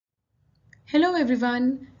Hello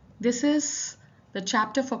everyone, this is the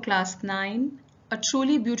chapter for class 9, A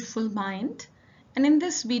Truly Beautiful Mind, and in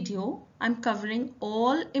this video I'm covering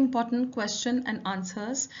all important question and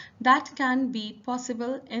answers that can be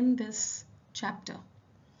possible in this chapter.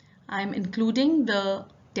 I'm including the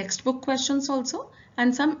textbook questions also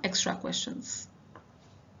and some extra questions.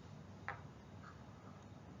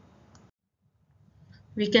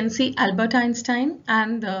 We can see Albert Einstein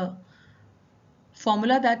and the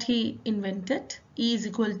formula that he invented, E is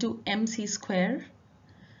equal to mc square.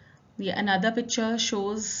 Another picture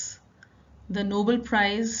shows the Nobel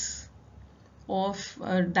Prize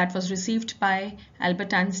that was received by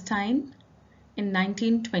Albert Einstein in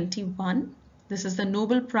 1921. This is the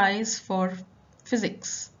Nobel Prize for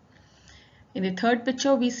Physics. In the third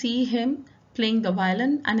picture, we see him playing the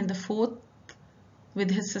violin, and in the fourth,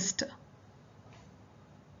 with his sister.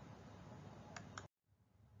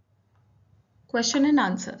 Question and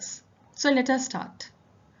answers. So let us start.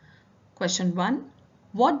 Question 1.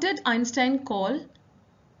 What did Einstein call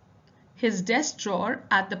his desk drawer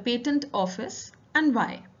at the patent office and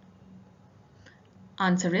why?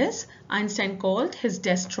 Answer is, Einstein called his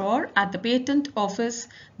desk drawer at the patent office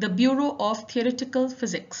the Bureau of Theoretical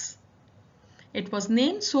Physics. It was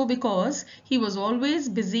named so because he was always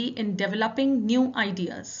busy in developing new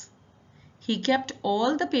ideas. He kept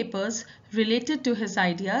all the papers related to his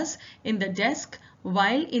ideas in the desk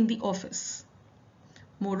while in the office.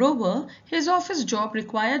 Moreover, his office job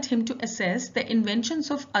required him to assess the inventions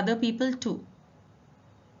of other people too.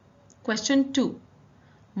 Question 2.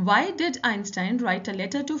 Why did Einstein write a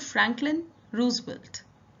letter to Franklin Roosevelt?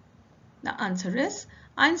 The answer is,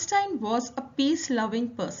 Einstein was a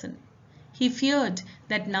peace-loving person. He feared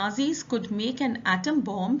that Nazis could make an atom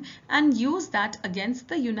bomb and use that against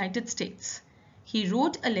the United States. He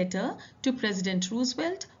wrote a letter to President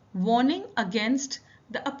Roosevelt warning against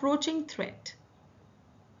the approaching threat.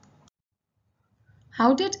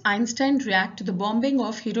 How did Einstein react to the bombing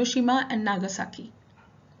of Hiroshima and Nagasaki?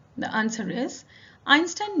 The answer is,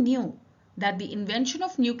 Einstein knew that the invention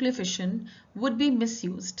of nuclear fission would be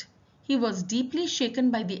misused. He was deeply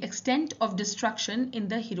shaken by the extent of destruction in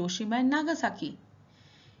the Hiroshima and Nagasaki.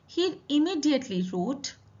 He immediately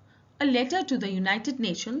wrote a letter to the United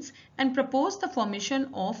Nations and proposed the formation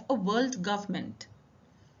of a world government.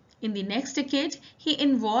 In the next decade, he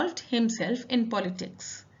involved himself in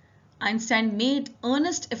politics. Einstein made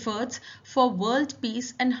earnest efforts for world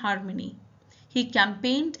peace and harmony. He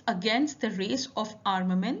campaigned against the race of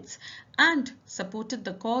armaments and supported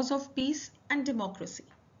the cause of peace and democracy.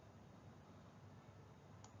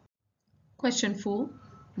 Question 4.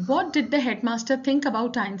 What did the headmaster think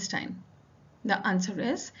about Einstein? The answer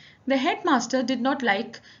is, the headmaster did not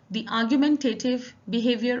like the argumentative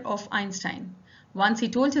behavior of Einstein. Once he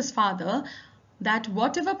told his father that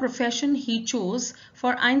whatever profession he chose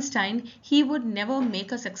for Einstein, he would never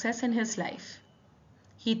make a success in his life.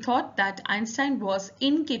 He thought that Einstein was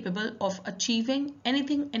incapable of achieving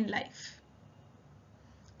anything in life.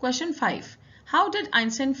 Question 5. How did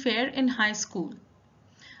Einstein fare in high school?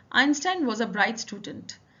 Einstein was a bright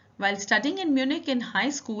student. While studying in Munich in high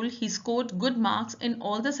school, he scored good marks in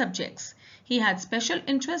all the subjects. He had special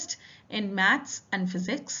interest in maths and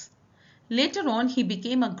physics. Later on, he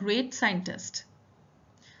became a great scientist.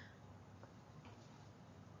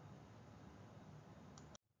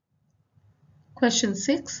 Question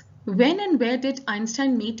 6. When and where did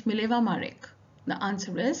Einstein meet Mileva Maric? The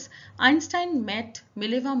answer is, Einstein met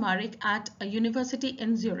Mileva Maric at a university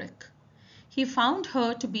in Zurich. He found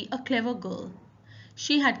her to be a clever girl.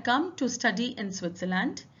 She had come to study in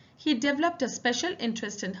Switzerland. He developed a special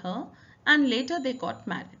interest in her and later they got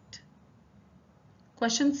married.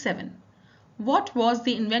 Question 7. What was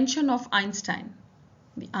the invention of Einstein?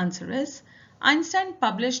 The answer is, Einstein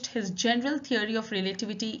published his general theory of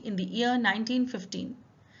relativity in the year 1915.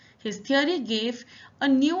 His theory gave a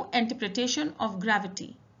new interpretation of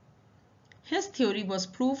gravity. His theory was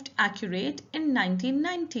proved accurate in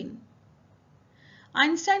 1919.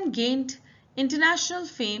 Einstein gained international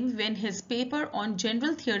fame when his paper on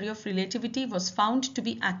general theory of relativity was found to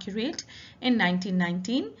be accurate in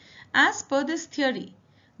 1919. As per this theory,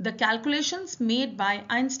 the calculations made by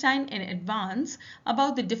Einstein in advance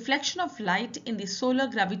about the deflection of light in the solar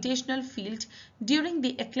gravitational field during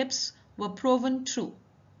the eclipse were proven true.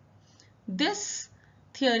 This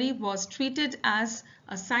theory was treated as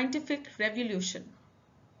a scientific revolution.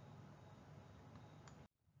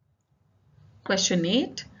 Question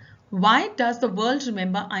 8. Why does the world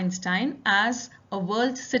remember Einstein as a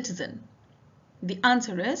world citizen? The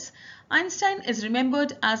answer is, Einstein is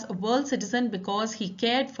remembered as a world citizen because he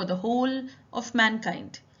cared for the whole of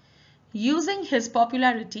mankind. Using his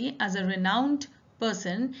popularity as a renowned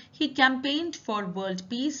person, he campaigned for world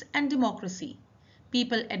peace and democracy.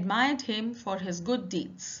 People admired him for his good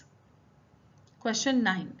deeds. Question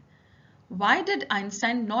 9. Why did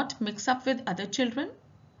Einstein not mix up with other children?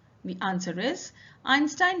 The answer is,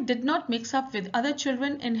 Einstein did not mix up with other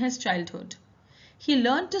children in his childhood. He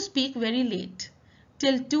learned to speak very late.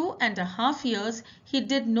 Till 2.5 years, he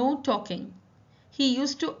did no talking. He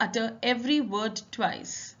used to utter every word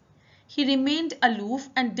twice. He remained aloof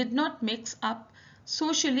and did not mix up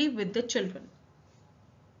socially with the children.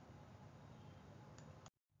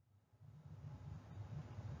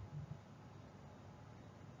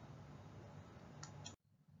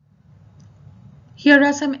 Here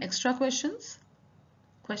are some extra questions.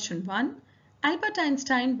 Question 1. Albert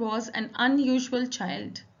Einstein was an unusual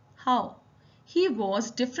child. How? He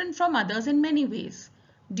was different from others in many ways.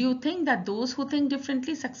 Do you think that those who think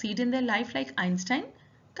differently succeed in their life like Einstein?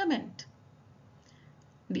 Comment.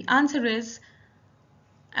 The answer is,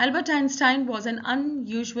 Albert Einstein was an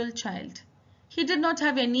unusual child. He did not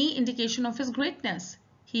have any indication of his greatness.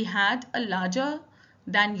 He had a larger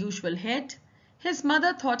than usual head. His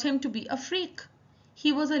mother thought him to be a freak.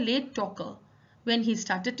 He was a late talker. When he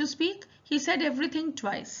started to speak, he said everything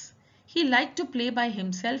twice. He liked to play by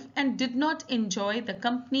himself and did not enjoy the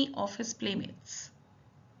company of his playmates.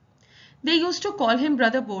 They used to call him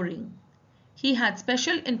Brother Boring. He had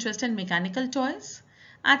special interest in mechanical toys.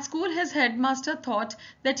 At school, his headmaster thought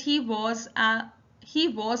that he was a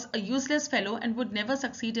useless fellow and would never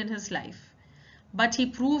succeed in his life. But he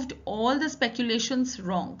proved all the speculations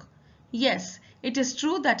wrong. Yes, it is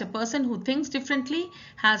true that a person who thinks differently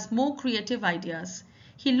has more creative ideas.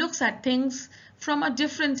 He looks at things from a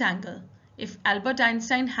different angle. If Albert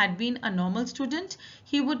Einstein had been a normal student,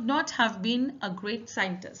 he would not have been a great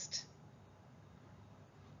scientist.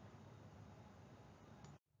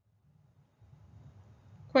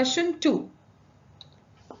 Question 2.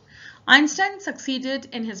 Einstein succeeded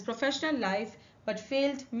in his professional life but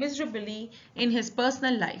failed miserably in his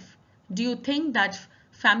personal life. Do you think that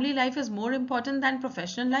family life is more important than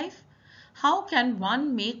professional life? How can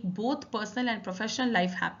one make both personal and professional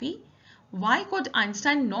life happy? Why could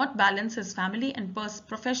Einstein not balance his family and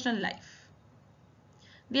professional life?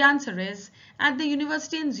 The answer is, at the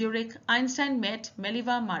university in Zurich, Einstein met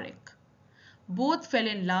Mileva Maric. Both fell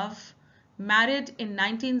in love, married in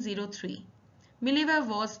 1903. Mileva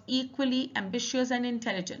was equally ambitious and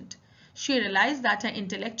intelligent. She realized that her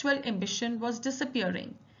intellectual ambition was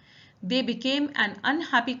disappearing. They became an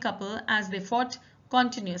unhappy couple as they fought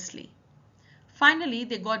continuously. Finally,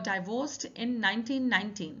 they got divorced in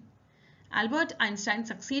 1919. Albert Einstein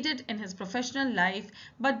succeeded in his professional life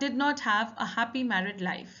but did not have a happy married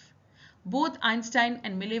life. Both Einstein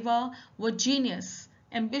and Mileva were genius,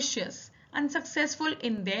 ambitious, and successful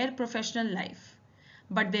in their professional life.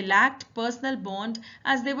 But they lacked personal bond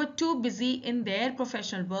as they were too busy in their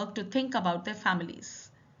professional work to think about their families.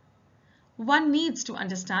 One needs to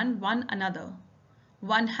understand one another.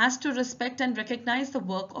 One has to respect and recognize the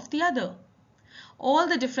work of the other. All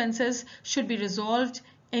the differences should be resolved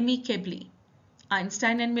amicably.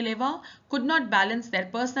 Einstein and Mileva could not balance their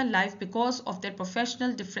personal life because of their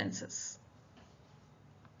professional differences.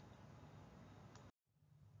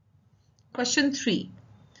 Question 3.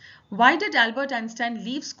 Why did Albert Einstein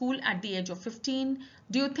leave school at the age of 15?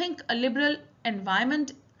 Do you think a liberal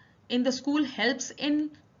environment in the school helps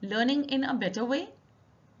in learning in a better way?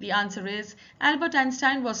 The answer is, Albert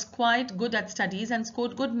Einstein was quite good at studies and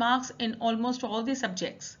scored good marks in almost all the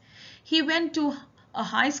subjects. He went to a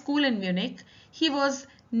high school in Munich. He was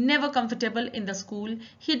never comfortable in the school.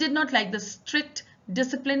 He did not like the strict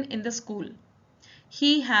discipline in the school.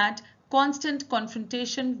 He had constant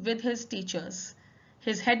confrontation with his teachers.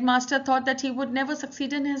 His headmaster thought that he would never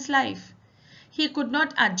succeed in his life. He could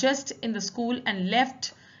not adjust in the school and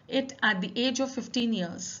left it at the age of 15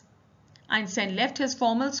 years. Einstein left his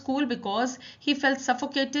formal school because he felt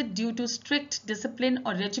suffocated due to strict discipline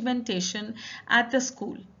or regimentation at the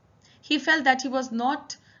school. He felt that he was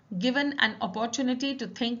not given an opportunity to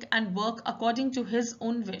think and work according to his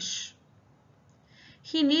own wish.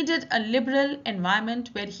 He needed a liberal environment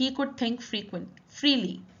where he could think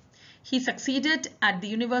freely. He succeeded at the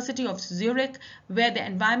University of Zurich, where the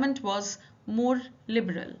environment was more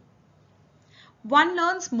liberal. One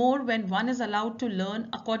learns more when one is allowed to learn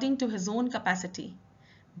according to his own capacity.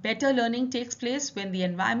 Better learning takes place when the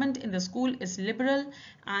environment in the school is liberal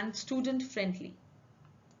and student-friendly.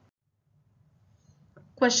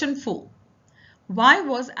 Question 4. Why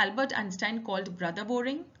was Albert Einstein called Brother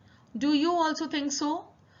Boring? Do you also think so?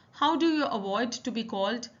 How do you avoid to be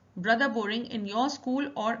called Brother Boring in your school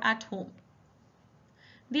or at home?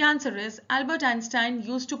 The answer is Albert Einstein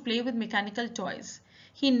used to play with mechanical toys.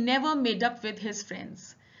 He never made up with his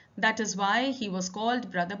friends. That is why he was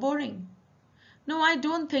called Brother Boring. No, I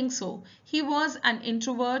don't think so. He was an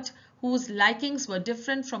introvert whose likings were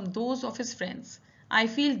different from those of his friends. I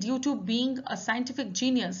feel due to being a scientific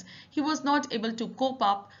genius, he was not able to cope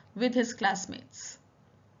up with his classmates.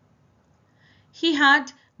 He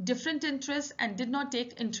had different interests and did not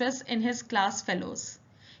take interest in his class fellows.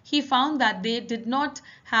 He found that they did not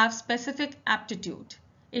have specific aptitude.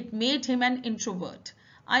 It made him an introvert.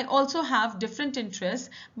 I also have different interests,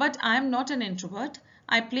 but I am not an introvert.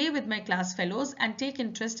 I play with my class fellows and take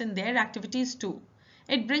interest in their activities too.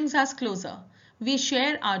 It brings us closer. We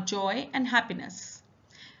share our joy and happiness.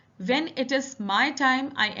 When it is my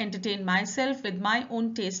time, I entertain myself with my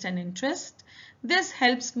own taste and interest. This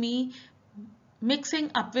helps me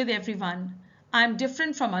mixing up with everyone. I am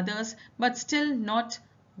different from others, but still not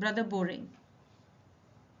Brother Boring.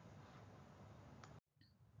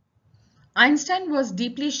 Einstein was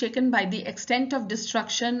deeply shaken by the extent of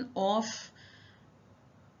destruction of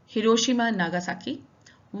Hiroshima and Nagasaki.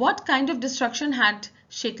 What kind of destruction had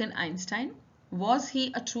shaken Einstein? Was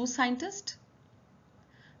he a true scientist?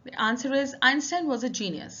 The answer is Einstein was a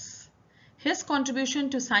genius. His contribution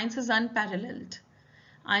to science is unparalleled.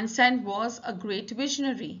 Einstein was a great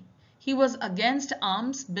visionary. He was against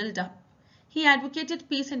arms build-up. He advocated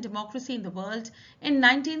peace and democracy in the world. In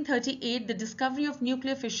 1938, the discovery of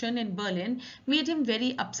nuclear fission in Berlin made him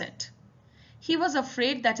very upset. He was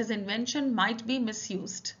afraid that his invention might be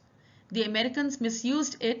misused. The Americans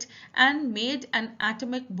misused it and made an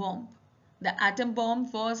atomic bomb. The atom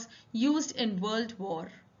bomb was used in World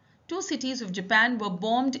War. 2 cities of Japan were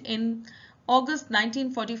bombed in August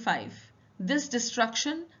 1945. This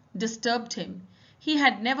destruction disturbed him. He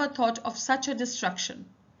had never thought of such a destruction.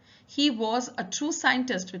 He was a true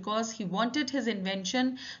scientist because he wanted his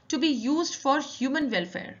invention to be used for human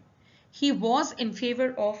welfare. He was in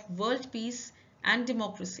favor of world peace and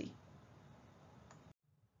democracy.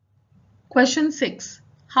 Question 6.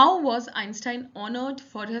 How was Einstein honored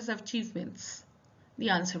for his achievements? The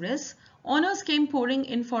answer is, honors came pouring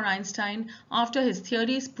in for Einstein after his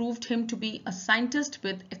theories proved him to be a scientist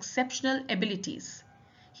with exceptional abilities.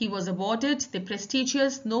 He was awarded the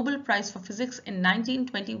prestigious Nobel Prize for Physics in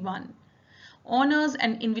 1921. Honors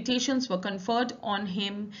and invitations were conferred on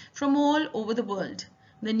him from all over the world.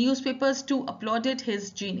 The newspapers too applauded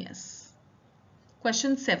his genius.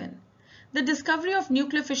 Question 7. The discovery of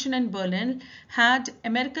nuclear fission in Berlin had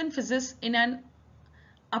American physicists in an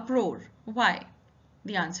uproar. Why?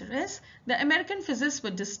 The answer is, the American physicists were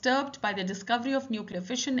disturbed by the discovery of nuclear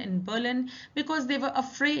fission in Berlin because they were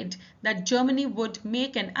afraid that Germany would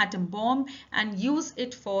make an atom bomb and use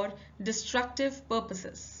it for destructive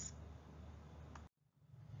purposes.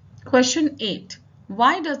 Question 8.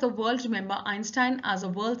 Why does the world remember Einstein as a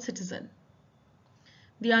world citizen?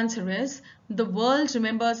 The answer is, the world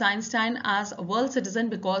remembers Einstein as a world citizen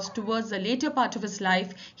because towards the later part of his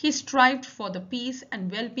life, he strived for the peace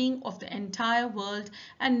and well-being of the entire world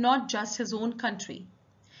and not just his own country.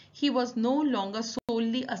 He was no longer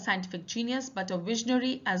solely a scientific genius but a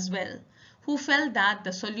visionary as well, who felt that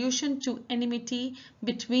the solution to enmity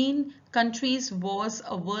between countries was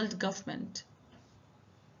a world government.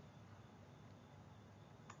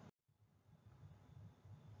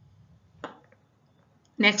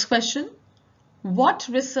 Next question. What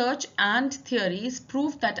research and theories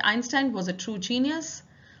proved that Einstein was a true genius?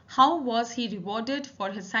 How was he rewarded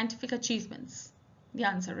for his scientific achievements? The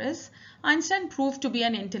answer is, Einstein proved to be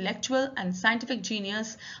an intellectual and scientific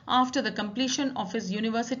genius after the completion of his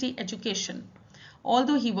university education.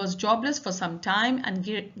 Although he was jobless for some time and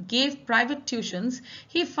gave private tuitions,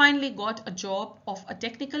 he finally got a job of a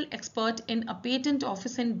technical expert in a patent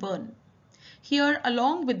office in Bern. Here,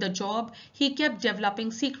 along with the job, he kept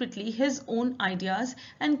developing secretly his own ideas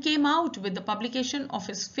and came out with the publication of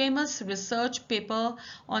his famous research paper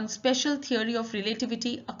on special theory of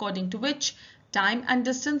relativity, according to which time and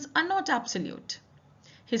distance are not absolute.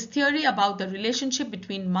 His theory about the relationship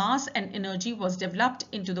between mass and energy was developed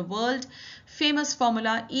into the world famous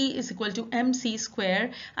formula E is equal to mc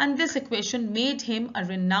square, and this equation made him a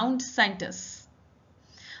renowned scientist.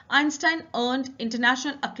 Einstein earned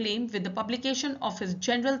international acclaim with the publication of his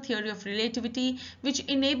general theory of relativity, which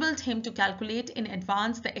enabled him to calculate in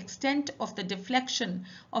advance the extent of the deflection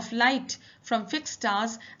of light from fixed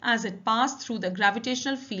stars as it passed through the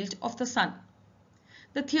gravitational field of the sun.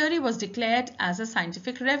 The theory was declared as a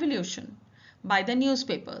scientific revolution by the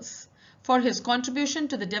newspapers. For his contribution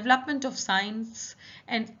to the development of science,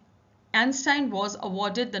 and Einstein was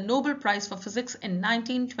awarded the Nobel Prize for Physics in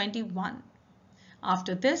 1921.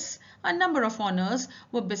 After this, a number of honors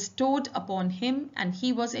were bestowed upon him and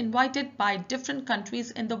he was invited by different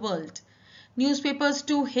countries in the world. Newspapers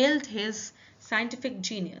too hailed his scientific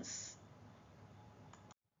genius.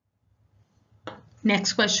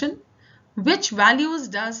 Next question. Which values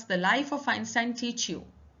does the life of Einstein teach you?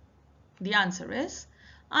 The answer is,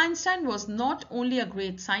 Einstein was not only a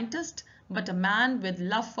great scientist, but a man with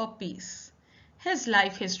love for peace. His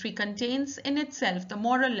life history contains in itself the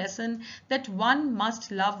moral lesson that one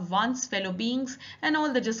must love one's fellow beings and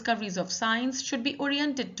all the discoveries of science should be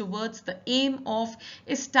oriented towards the aim of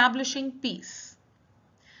establishing peace.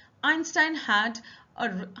 Einstein had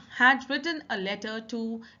written a letter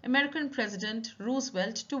to American President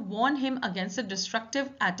Roosevelt to warn him against the destructive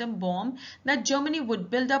atom bomb that Germany would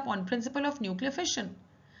build up on principle of nuclear fission.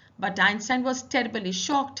 But Einstein was terribly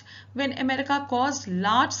shocked when America caused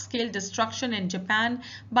large-scale destruction in Japan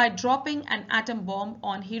by dropping an atom bomb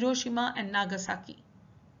on Hiroshima and Nagasaki.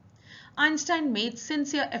 Einstein made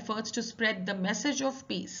sincere efforts to spread the message of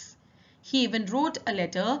peace. He even wrote a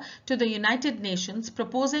letter to the United Nations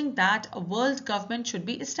proposing that a world government should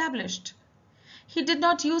be established. He did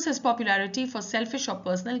not use his popularity for selfish or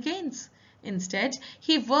personal gains. Instead,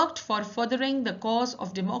 he worked for furthering the cause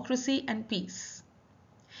of democracy and peace.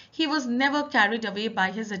 He was never carried away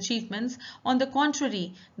by his achievements. On the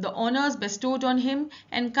contrary, the honors bestowed on him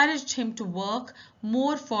encouraged him to work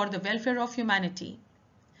more for the welfare of humanity.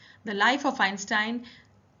 The life of Einstein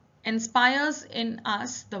inspires in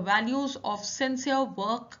us the values of sincere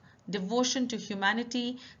work, devotion to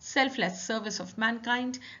humanity, selfless service of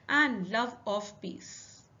mankind, and love of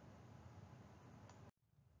peace.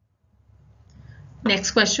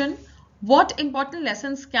 Next question. What important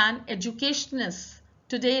lessons can educationists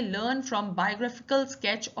today learn from biographical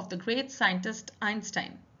sketch of the great scientist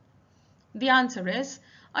Einstein? The answer is,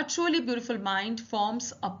 a truly beautiful mind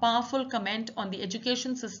forms a powerful comment on the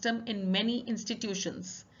education system in many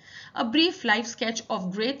institutions. A brief life sketch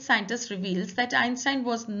of great scientists reveals that Einstein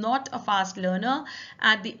was not a fast learner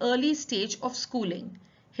at the early stage of schooling.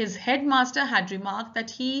 His headmaster had remarked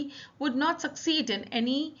that he would not succeed in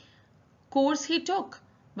any course he took,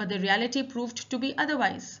 but the reality proved to be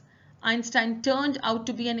otherwise. Einstein turned out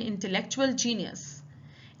to be an intellectual genius.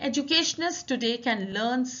 Educationists today can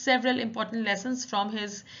learn several important lessons from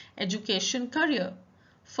his education career.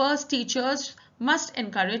 First, teachers must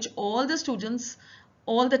encourage all the students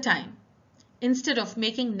all the time. Instead of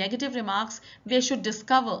making negative remarks, they should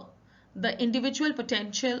discover the individual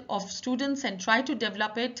potential of students and try to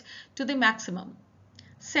develop it to the maximum.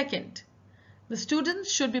 Second, the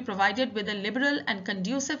students should be provided with a liberal and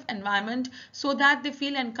conducive environment so that they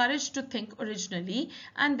feel encouraged to think originally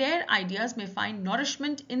and their ideas may find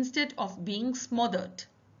nourishment instead of being smothered.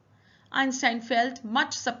 Einstein felt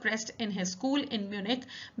much suppressed in his school in Munich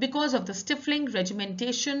because of the stifling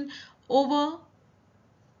regimentation over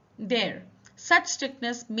there. Such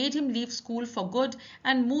strictness made him leave school for good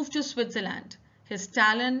and move to Switzerland. His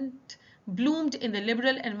talent bloomed in the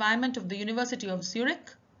liberal environment of the University of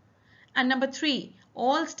Zurich. And number 3,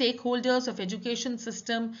 all stakeholders of education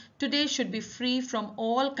system today should be free from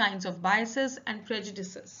all kinds of biases and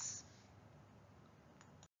prejudices.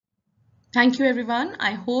 Thank you everyone.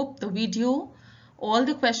 I hope the video, all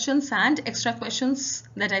the questions and extra questions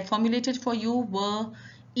that I formulated for you were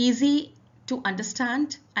easy to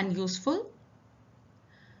understand and useful.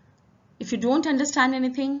 If you don't understand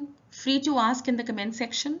anything, free to ask in the comment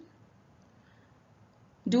section.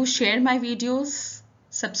 Do share my videos.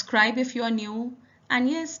 Subscribe if you are new, and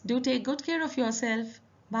yes, do take good care of yourself.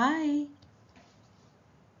 Bye.